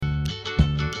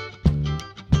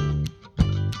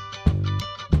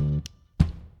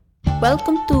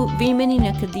Welcome to Women in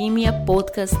Academia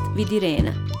podcast with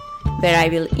Irena, where I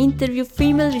will interview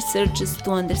female researchers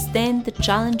to understand the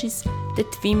challenges that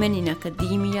women in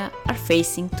academia are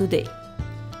facing today.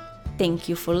 Thank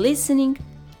you for listening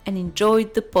and enjoy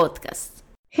the podcast.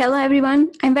 Hello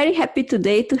everyone, I'm very happy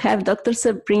today to have Dr.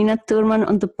 Sabrina Thurman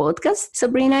on the podcast.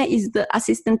 Sabrina is the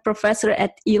assistant professor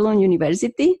at Elon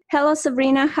University. Hello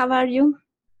Sabrina, how are you?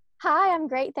 Hi, I'm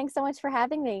great. Thanks so much for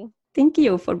having me. Thank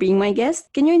you for being my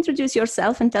guest. Can you introduce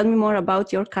yourself and tell me more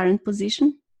about your current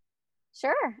position?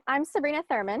 Sure. I'm Sabrina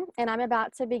Thurman, and I'm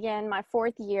about to begin my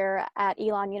fourth year at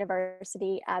Elon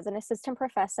University as an assistant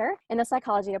professor in the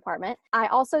psychology department. I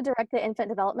also direct the infant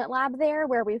development lab there,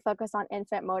 where we focus on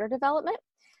infant motor development.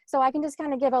 So I can just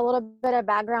kind of give a little bit of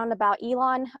background about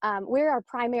Elon. We're a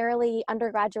primarily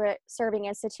undergraduate serving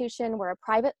institution. We're a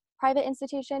private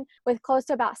institution with close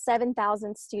to about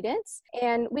 7,000 students.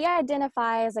 And we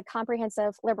identify as a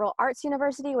comprehensive liberal arts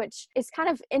university, which is kind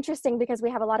of interesting because we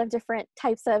have a lot of different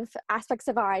types of aspects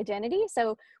of our identity.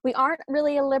 So we aren't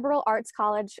really a liberal arts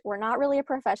college, we're not really a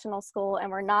professional school,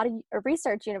 and we're not a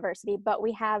research university, but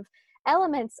we have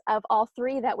elements of all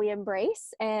three that we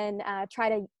embrace and try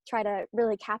to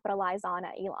really capitalize on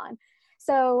at Elon.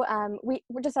 So we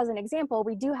just as an example,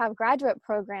 we do have graduate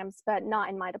programs, but not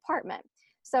in my department.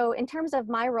 So in terms of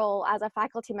my role as a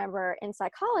faculty member in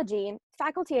psychology,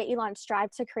 faculty at Elon strive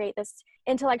to create this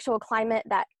intellectual climate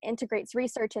that integrates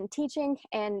research and teaching,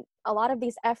 and a lot of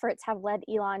these efforts have led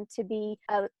Elon to be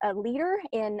a leader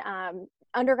in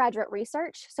undergraduate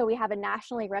research. So we have a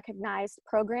nationally recognized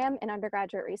program in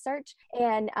undergraduate research,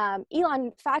 and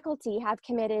Elon faculty have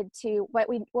committed to what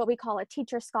we call a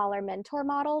teacher-scholar mentor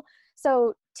model.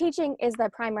 So teaching is the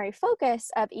primary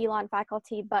focus of Elon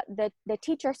faculty, but the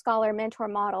teacher-scholar mentor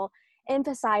model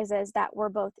emphasizes that we're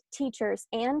both teachers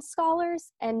and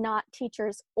scholars and not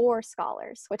teachers or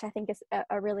scholars, which I think is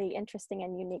a really interesting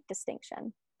and unique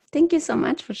distinction. Thank you so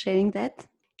much for sharing that.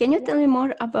 Can you tell me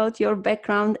more about your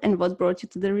background and what brought you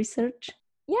to the research?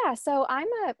 Yeah, so I'm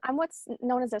what's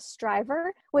known as a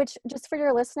striver, which just for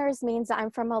your listeners means that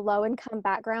I'm from a low-income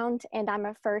background and I'm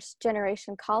a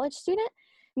first-generation college student,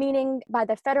 meaning by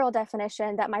the federal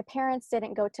definition that my parents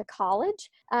didn't go to college.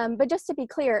 But just to be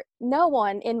clear, no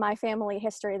one in my family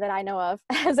history that I know of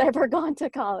has ever gone to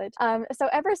college. So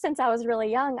ever since I was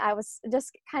really young, I was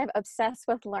just kind of obsessed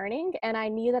with learning, and I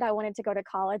knew that I wanted to go to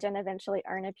college and eventually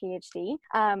earn a PhD.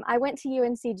 I went to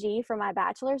UNCG for my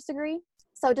bachelor's degree.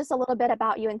 So just a little bit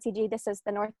about UNCG. This is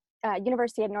the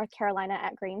University of North Carolina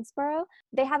at Greensboro.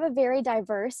 They have a very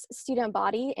diverse student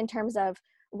body in terms of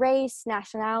race,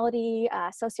 nationality,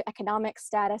 socioeconomic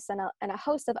status, and a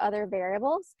host of other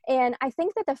variables. And I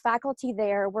think that the faculty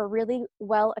there were really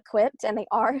well equipped, and they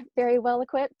are very well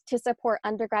equipped to support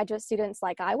undergraduate students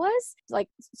like I was, like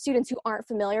students who aren't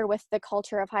familiar with the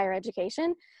culture of higher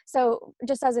education. So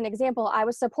just as an example, I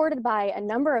was supported by a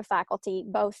number of faculty,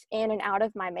 both in and out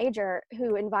of my major,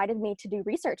 who invited me to do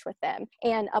research with them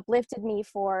and uplifted me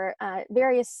for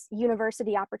various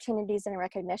university opportunities and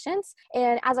recognitions.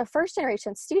 And as a first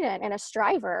generation student and a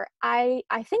striver, I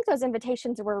think those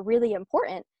invitations were really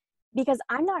important because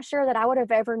I'm not sure that I would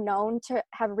have ever known to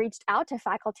have reached out to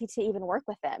faculty to even work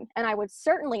with them. And I would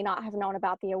certainly not have known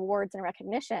about the awards and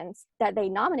recognitions that they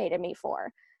nominated me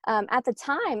for. At the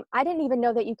time, I didn't even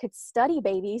know that you could study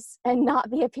babies and not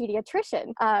be a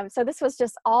pediatrician. So this was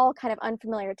just all kind of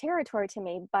unfamiliar territory to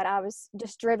me, but I was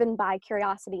just driven by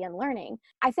curiosity and learning.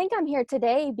 I think I'm here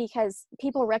today because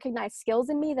people recognized skills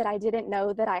in me that I didn't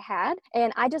know that I had,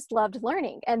 and I just loved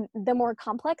learning. And the more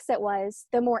complex it was,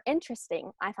 the more interesting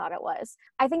I thought it was.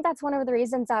 I think that's one of the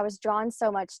reasons I was drawn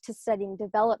so much to studying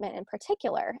development in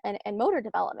particular and motor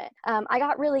development. I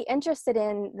got really interested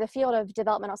in the field of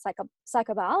developmental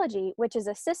psychobiology, which is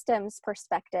a systems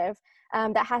perspective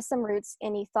that has some roots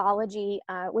in ethology,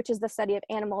 which is the study of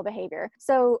animal behavior.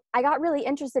 So I got really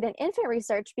interested in infant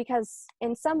research because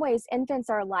in some ways infants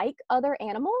are like other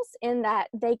animals in that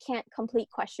they can't complete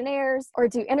questionnaires or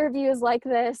do interviews like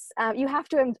this. You have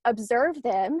to observe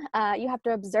them. You have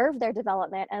to observe their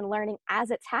development and learning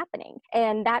as it's happening.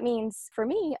 And that means, for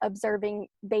me, observing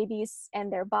babies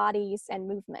and their bodies and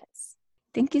movements.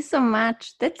 Thank you so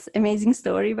much. That's an amazing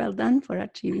story. Well done for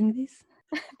achieving this.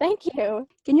 Thank you.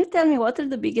 Can you tell me what are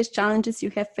the biggest challenges you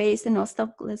have faced and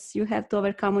obstacles you have to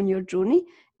overcome on your journey?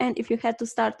 And if you had to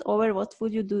start over, what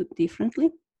would you do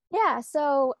differently? Yeah,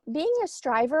 so being a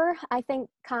striver, I think,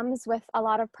 comes with a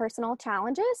lot of personal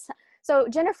challenges. So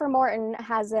Jennifer Morton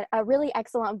has a really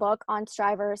excellent book on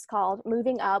strivers called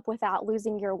Moving Up Without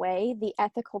Losing Your Way, The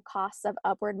Ethical Costs of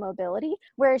Upward Mobility,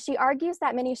 where she argues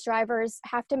that many strivers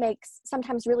have to make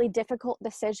sometimes really difficult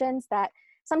decisions that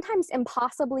sometimes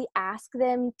impossibly ask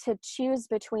them to choose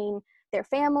between their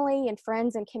family and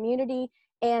friends and community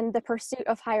and the pursuit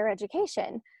of higher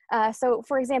education. So,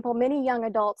 for example, many young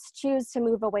adults choose to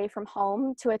move away from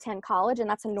home to attend college, and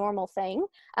that's a normal thing.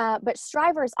 But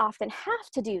strivers often have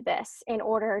to do this in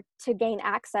order to gain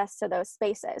access to those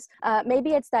spaces.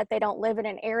 Maybe it's that they don't live in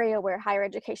an area where higher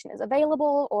education is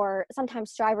available, or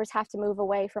sometimes strivers have to move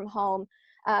away from home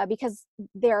because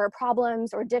there are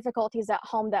problems or difficulties at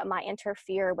home that might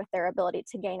interfere with their ability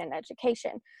to gain an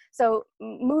education. So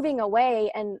moving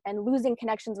away and losing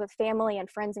connections with family and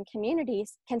friends and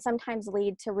communities can sometimes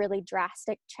lead to really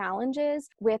drastic challenges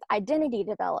with identity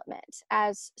development,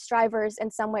 as strivers in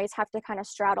some ways have to kind of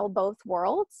straddle both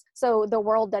worlds. So the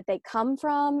world that they come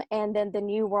from and then the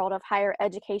new world of higher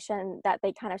education that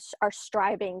they kind of are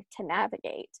striving to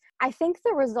navigate. I think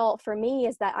the result for me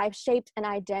is that I've shaped an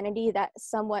identity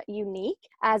that's somewhat unique,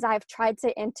 as I've tried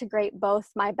to integrate both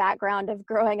my background of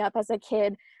growing up as a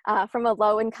kid from a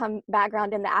low-income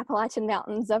background in the Appalachian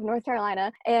Mountains of North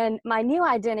Carolina, and my new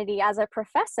identity as a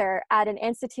professor at an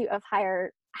institute of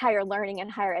higher learning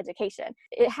and higher education.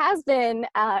 It has been,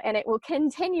 and it will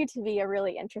continue to be, a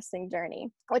really interesting journey,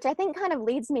 which I think kind of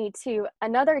leads me to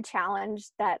another challenge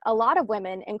that a lot of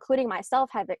women, including myself,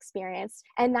 have experienced,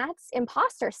 and that's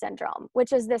imposter syndrome,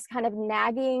 which is this kind of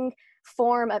nagging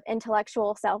form of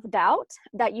intellectual self-doubt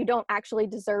that you don't actually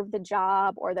deserve the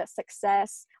job or the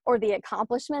success or the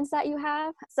accomplishments that you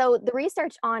have. So the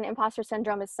research on imposter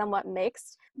syndrome is somewhat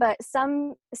mixed, but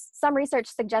some research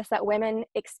suggests that women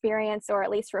experience or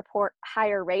at least report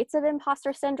higher rates of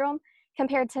imposter syndrome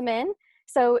compared to men.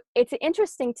 So it's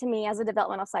interesting to me as a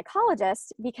developmental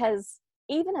psychologist because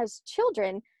even as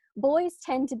children, boys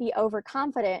tend to be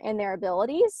overconfident in their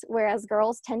abilities, whereas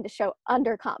girls tend to show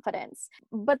underconfidence.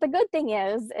 But the good thing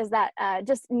is that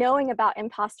just knowing about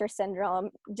imposter syndrome,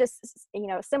 just,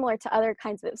 similar to other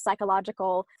kinds of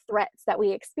psychological threats that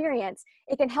we experience,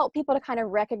 it can help people to kind of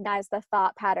recognize the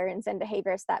thought patterns and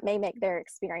behaviors that may make their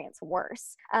experience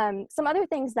worse. Some other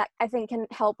things that I think can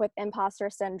help with imposter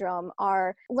syndrome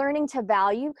are learning to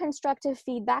value constructive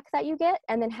feedback that you get,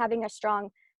 and then having a strong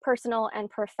personal and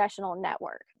professional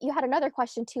network. You had another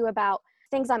question too about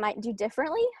things I might do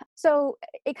differently. So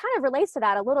it kind of relates to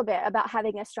that a little bit about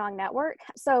having a strong network.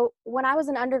 So when I was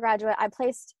an undergraduate, I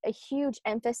placed a huge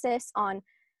emphasis on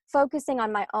focusing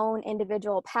on my own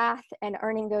individual path and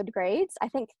earning good grades. I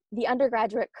think the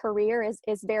undergraduate career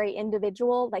is very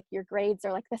individual, like your grades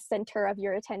are like the center of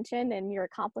your attention and your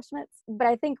accomplishments. But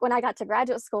I think when I got to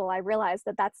graduate school, I realized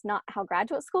that that's not how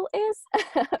graduate school is.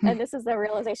 And this is a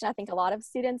realization I think a lot of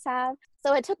students have.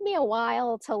 So it took me a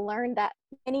while to learn that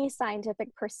many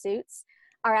scientific pursuits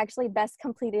are actually best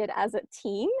completed as a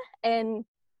team, and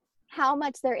how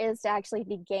much there is to actually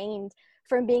be gained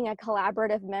from being a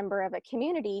collaborative member of a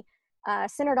community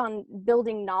centered on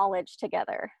building knowledge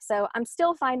together. So I'm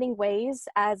still finding ways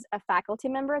as a faculty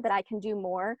member that I can do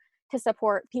more to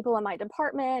support people in my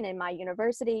department and my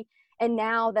university. And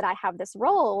now that I have this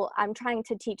role, I'm trying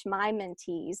to teach my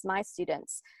mentees, my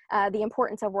students, the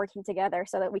importance of working together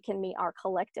so that we can meet our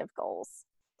collective goals.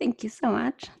 Thank you so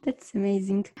much. That's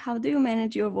amazing. How do you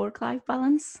manage your work-life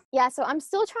balance? Yeah, so I'm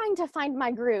still trying to find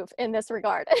my groove in this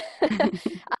regard.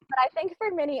 But I think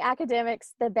for many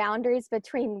academics, the boundaries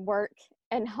between work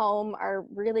and home are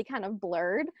really kind of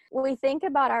blurred. When we think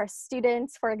about our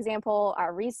students, for example,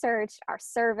 our research, our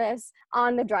service,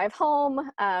 on the drive home,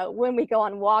 when we go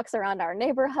on walks around our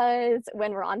neighborhoods,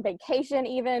 when we're on vacation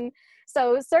even.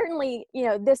 So certainly,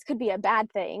 this could be a bad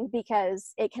thing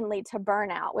because it can lead to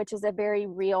burnout, which is a very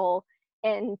real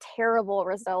and terrible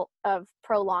result of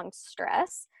prolonged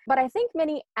stress. But I think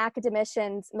many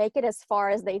academicians make it as far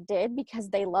as they did because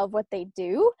they love what they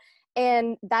do.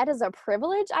 And that is a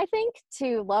privilege, I think,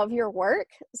 to love your work.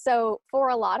 So for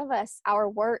a lot of us, our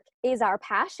work is our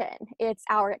passion. It's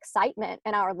our excitement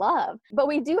and our love. But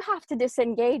we do have to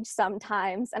disengage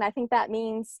sometimes. And I think that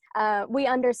means we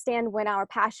understand when our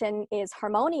passion is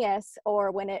harmonious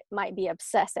or when it might be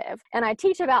obsessive. And I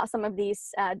teach about some of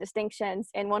these distinctions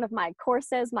in one of my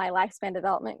courses, my lifespan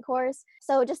development course.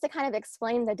 So just to kind of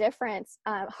explain the difference,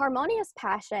 harmonious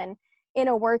passion in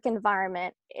a work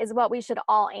environment is what we should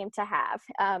all aim to have.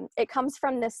 It comes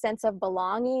from this sense of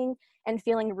belonging and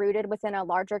feeling rooted within a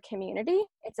larger community.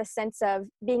 It's a sense of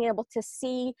being able to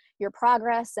see your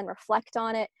progress and reflect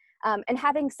on it, and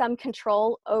having some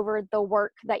control over the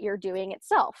work that you're doing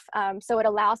itself. So it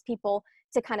allows people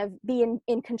to kind of be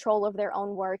in control of their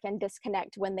own work and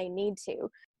disconnect when they need to.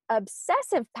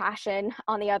 Obsessive passion,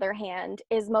 on the other hand,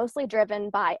 is mostly driven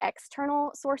by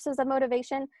external sources of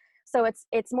motivation. So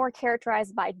it's more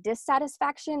characterized by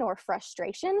dissatisfaction or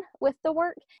frustration with the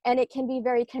work, and it can be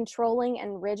very controlling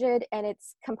and rigid, and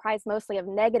it's comprised mostly of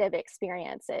negative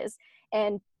experiences.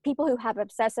 And people who have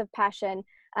obsessive passion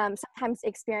sometimes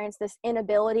experience this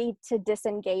inability to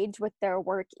disengage with their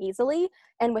work easily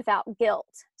and without guilt.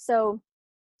 So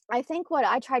I think what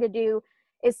I try to do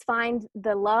is find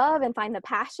the love and find the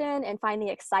passion and find the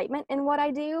excitement in what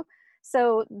I do.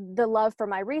 So the love for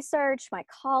my research, my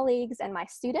colleagues, and my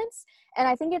students. And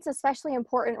I think it's especially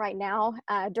important right now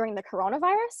during the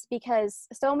coronavirus because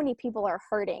so many people are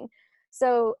hurting.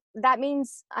 So that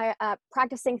means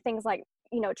practicing things like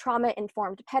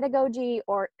trauma-informed pedagogy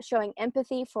or showing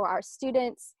empathy for our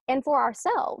students and for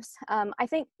ourselves. I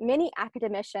think many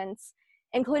academicians,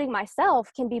 including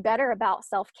myself, can be better about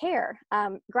self-care.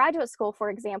 Graduate school, for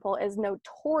example, is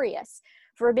notorious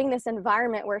for being this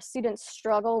environment where students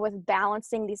struggle with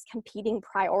balancing these competing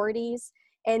priorities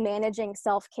and managing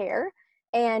self-care.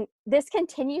 And this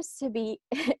continues to be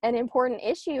an important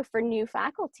issue for new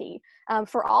faculty,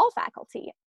 for all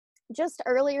faculty. Just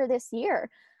earlier this year,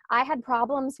 I had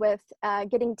problems with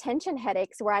getting tension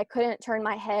headaches where I couldn't turn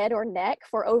my head or neck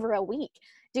for over a week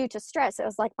due to stress. It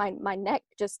was like my neck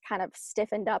just kind of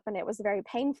stiffened up and it was very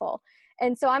painful.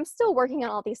 And so I'm still working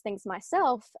on all these things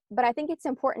myself, but I think it's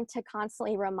important to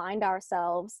constantly remind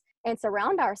ourselves and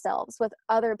surround ourselves with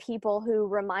other people who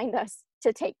remind us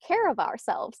to take care of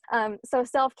ourselves. So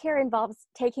self-care involves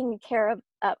taking care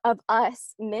of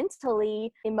us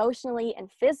mentally, emotionally, and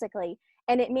physically.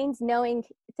 And it means knowing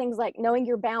things like knowing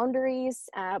your boundaries,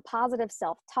 positive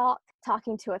self-talk,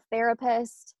 talking to a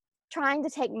therapist, trying to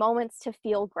take moments to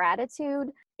feel gratitude.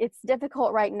 It's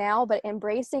difficult right now, but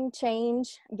embracing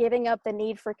change, giving up the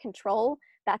need for control,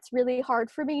 that's really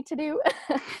hard for me to do.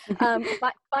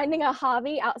 Finding a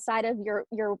hobby outside of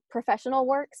your professional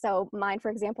work. So mine,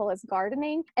 for example, is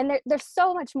gardening. And there's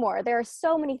so much more. There are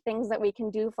so many things that we can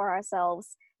do for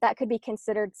ourselves that could be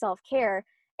considered self-care.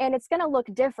 And it's going to look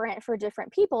different for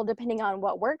different people depending on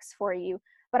what works for you.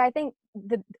 But I think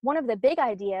one of the big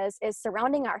ideas is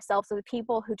surrounding ourselves with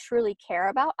people who truly care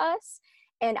about us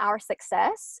and our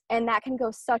success. And that can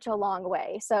go such a long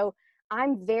way. So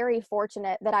I'm very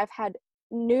fortunate that I've had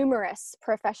numerous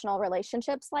professional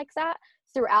relationships like that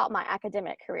throughout my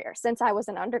academic career since I was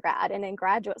an undergrad and in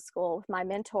graduate school with my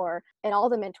mentor and all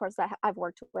the mentors that I've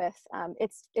worked with.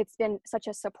 It's been such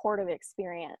a supportive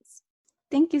experience.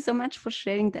 Thank you so much for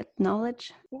sharing that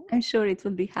knowledge. Yeah. I'm sure it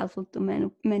will be helpful to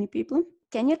many people.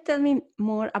 Can you tell me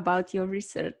more about your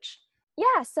research?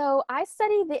 Yeah, so I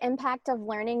study the impact of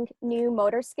learning new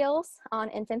motor skills on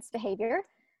infants' behavior.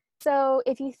 So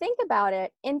if you think about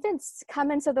it, infants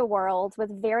come into the world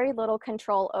with very little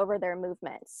control over their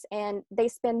movements, and they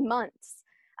spend months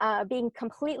being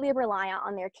completely reliant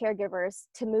on their caregivers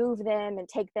to move them and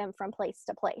take them from place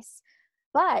to place.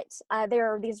 But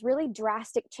there are these really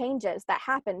drastic changes that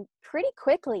happen pretty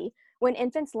quickly when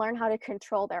infants learn how to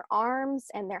control their arms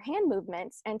and their hand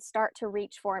movements and start to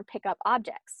reach for and pick up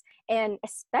objects. And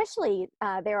especially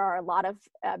there are a lot of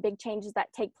big changes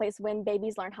that take place when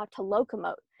babies learn how to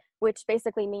locomote, which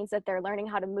basically means that they're learning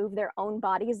how to move their own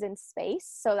bodies in space.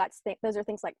 So those are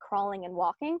things like crawling and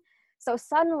walking. So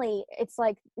suddenly it's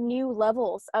like new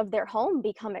levels of their home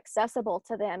become accessible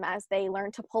to them as they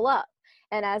learn to pull up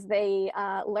and as they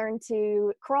learn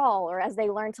to crawl or as they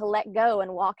learn to let go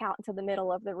and walk out into the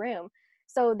middle of the room.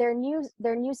 So their new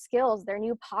skills, their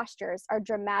new postures are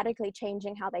dramatically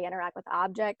changing how they interact with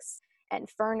objects and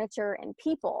furniture and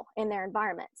people in their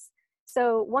environments.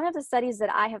 So one of the studies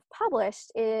that I have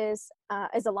published is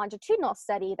a longitudinal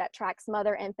study that tracks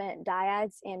mother-infant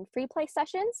dyads in free play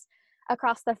sessions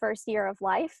across the first year of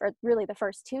life, or really the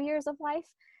first 2 years of life.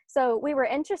 So we were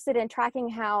interested in tracking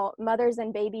how mothers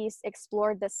and babies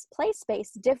explored this play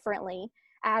space differently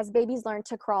as babies learned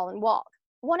to crawl and walk.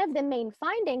 One of the main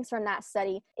findings from that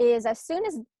study is as soon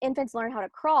as infants learn how to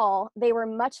crawl, they were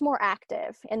much more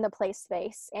active in the play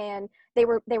space, and they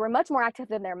were much more active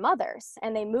than their mothers,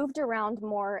 and they moved around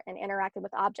more and interacted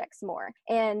with objects more.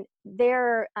 And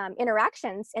their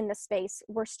interactions in the space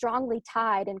were strongly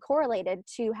tied and correlated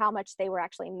to how much they were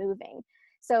actually moving.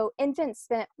 So infants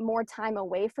spent more time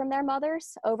away from their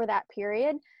mothers over that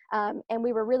period, and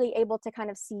we were really able to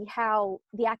kind of see how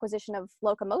the acquisition of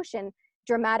locomotion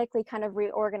dramatically kind of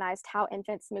reorganized how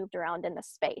infants moved around in the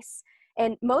space.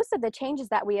 And most of the changes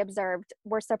that we observed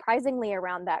were surprisingly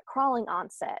around that crawling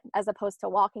onset as opposed to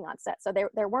walking onset. So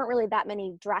there weren't really that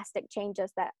many drastic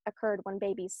changes that occurred when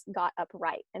babies got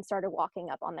upright and started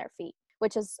walking up on their feet,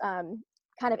 which is kind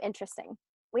of interesting.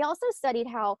 We also studied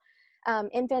how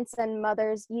infants and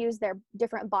mothers use their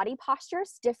different body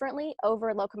postures differently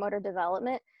over locomotor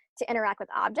development. to interact with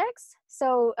objects.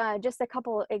 So just a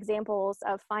couple examples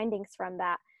of findings from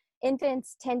that.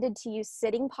 Infants tended to use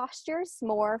sitting postures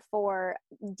more for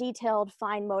detailed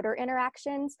fine motor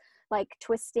interactions, like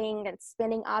twisting and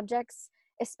spinning objects,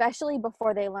 especially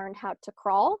before they learned how to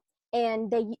crawl.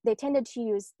 And they tended to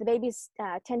use, the babies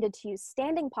tended to use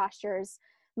standing postures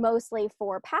mostly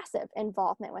for passive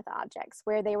involvement with objects,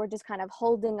 where they were just kind of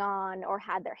holding on or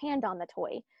had their hand on the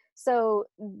toy. So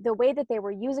the way that they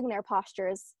were using their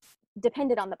postures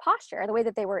depended on the posture. The way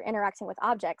that they were interacting with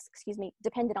objects,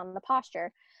 depended on the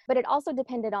posture, but it also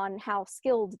depended on how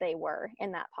skilled they were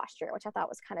in that posture, which I thought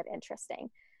was kind of interesting.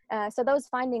 So those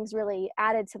findings really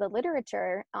added to the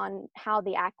literature on how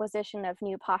the acquisition of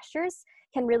new postures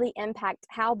can really impact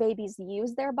how babies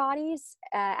use their bodies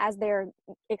as they're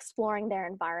exploring their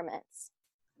environments.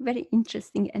 Very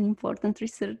interesting and important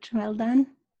research. Well done.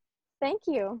 Thank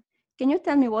you. Can you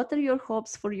tell me what are your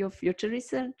hopes for your future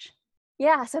research?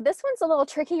 Yeah, so this one's a little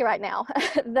tricky right now.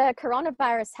 The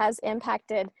coronavirus has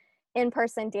impacted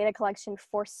in-person data collection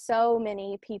for so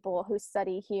many people who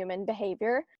study human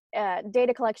behavior.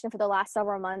 Data collection for the last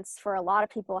several months for a lot of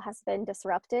people has been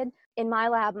disrupted. In my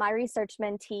lab, my research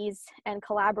mentees and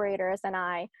collaborators and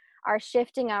I are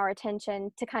shifting our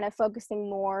attention to kind of focusing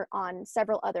more on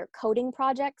several other coding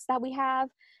projects that we have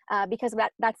because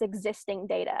that's existing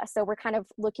data. So we're kind of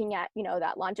looking at,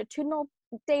 that longitudinal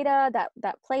data,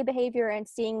 that play behavior, and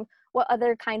seeing what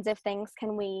other kinds of things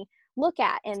can we look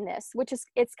at in this, which is,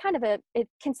 it's kind of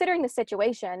considering the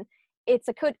situation, it's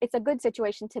a good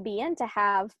situation to be in, to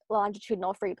have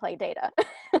longitudinal free play data.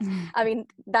 I mean,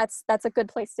 that's a good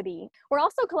place to be. We're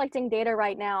also collecting data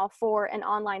right now for an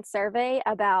online survey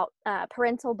about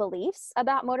parental beliefs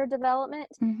about motor development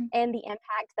and the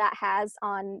impact that has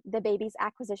on the baby's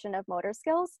acquisition of motor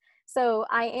skills. So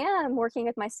I am working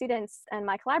with my students and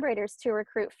my collaborators to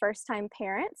recruit first-time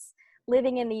parents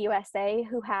living in the USA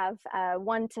who have a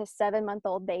 1 to 7 month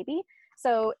old baby.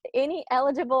 So any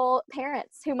eligible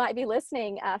parents who might be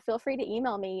listening, feel free to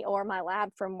email me or my lab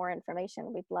for more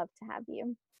information. We'd love to have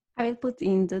you. I will put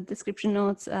in the description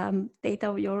notes data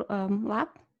of your lab,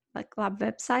 like lab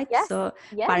website, so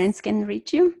parents can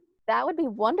reach you. That would be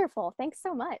wonderful. Thanks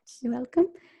so much. You're welcome.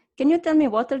 Can you tell me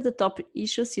what are the top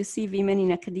issues you see women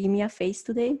in academia face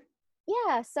today?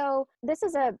 Yeah, so this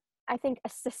is I think a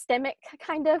systemic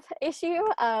kind of issue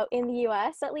in the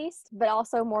US at least, but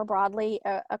also more broadly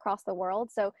across the world.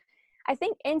 So I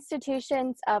think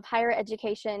institutions of higher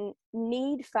education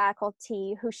need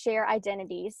faculty who share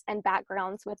identities and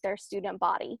backgrounds with their student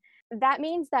body. That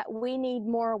means that we need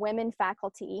more women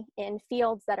faculty in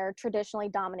fields that are traditionally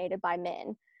dominated by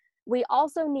men. We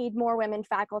also need more women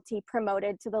faculty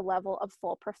promoted to the level of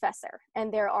full professor,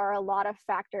 and there are a lot of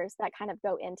factors that kind of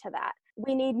go into that.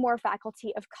 We need more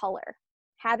faculty of color.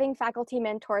 Having faculty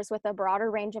mentors with a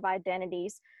broader range of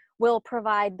identities will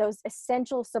provide those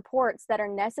essential supports that are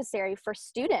necessary for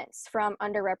students from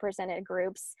underrepresented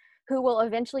groups who will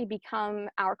eventually become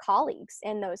our colleagues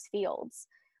in those fields.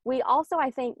 We also,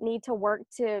 I think, need to work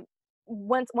to,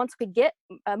 once we get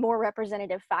a more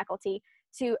representative faculty,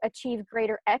 to achieve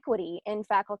greater equity in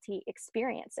faculty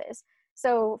experiences.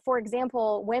 So, for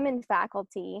example, women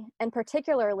faculty, and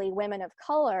particularly women of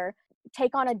color,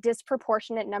 take on a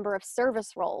disproportionate number of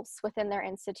service roles within their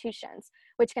institutions,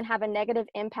 which can have a negative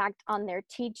impact on their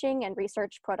teaching and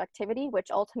research productivity, which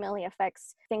ultimately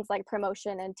affects things like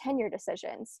promotion and tenure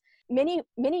decisions. Many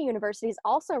universities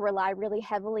also rely really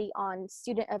heavily on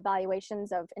student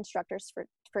evaluations of instructors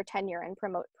for tenure and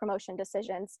promotion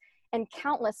decisions. And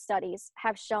countless studies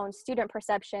have shown student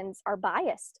perceptions are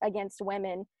biased against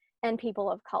women and people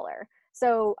of color.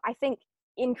 So I think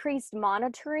increased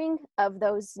monitoring of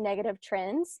those negative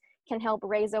trends can help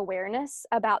raise awareness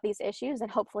about these issues and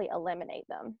hopefully eliminate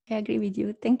them. I agree with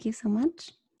you. Thank you so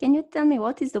much. Can you tell me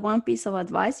what is the one piece of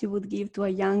advice you would give to a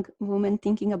young woman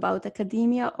thinking about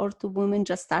academia, or to women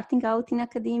just starting out in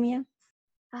academia?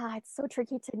 It's so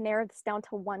tricky to narrow this down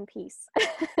to one piece,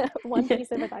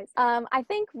 piece of advice. I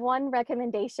think one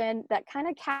recommendation that kind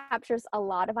of captures a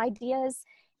lot of ideas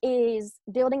is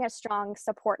building a strong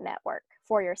support network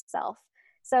for yourself.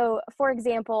 So, for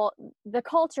example, the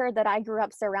culture that I grew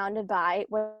up surrounded by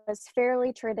was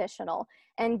fairly traditional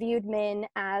and viewed men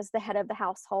as the head of the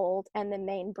household and the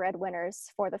main breadwinners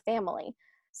for the family.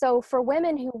 So for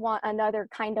women who want another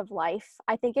kind of life,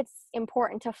 I think it's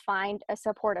important to find a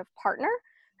supportive partner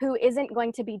who isn't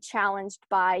going to be challenged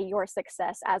by your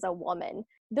success as a woman.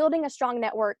 Building a strong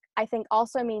network, I think,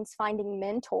 also means finding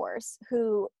mentors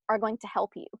who are going to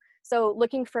help you. So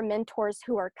looking for mentors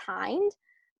who are kind,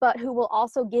 but who will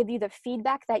also give you the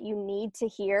feedback that you need to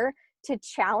hear to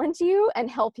challenge you and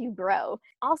help you grow.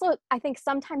 Also, I think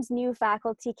sometimes new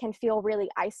faculty can feel really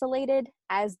isolated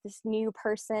as this new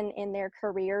person in their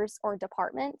careers or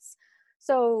departments.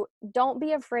 So don't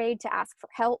be afraid to ask for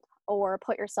help or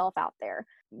put yourself out there.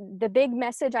 The big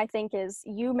message, I think, is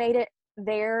you made it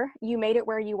there. You made it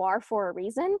where you are for a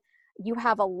reason. You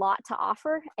have a lot to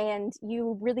offer, and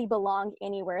you really belong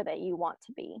anywhere that you want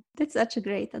to be. That's such a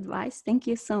great advice. Thank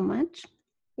you so much.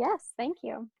 Yes, thank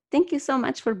you. Thank you so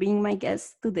much for being my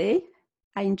guest today.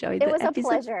 I enjoyed the episode. It was a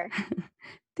pleasure.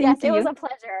 Thank you. It was a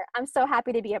pleasure. I'm so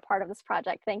happy to be a part of this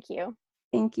project. Thank you.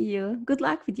 Thank you. Good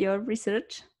luck with your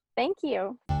research. Thank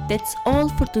you. That's all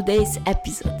for today's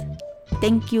episode.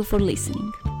 Thank you for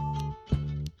listening.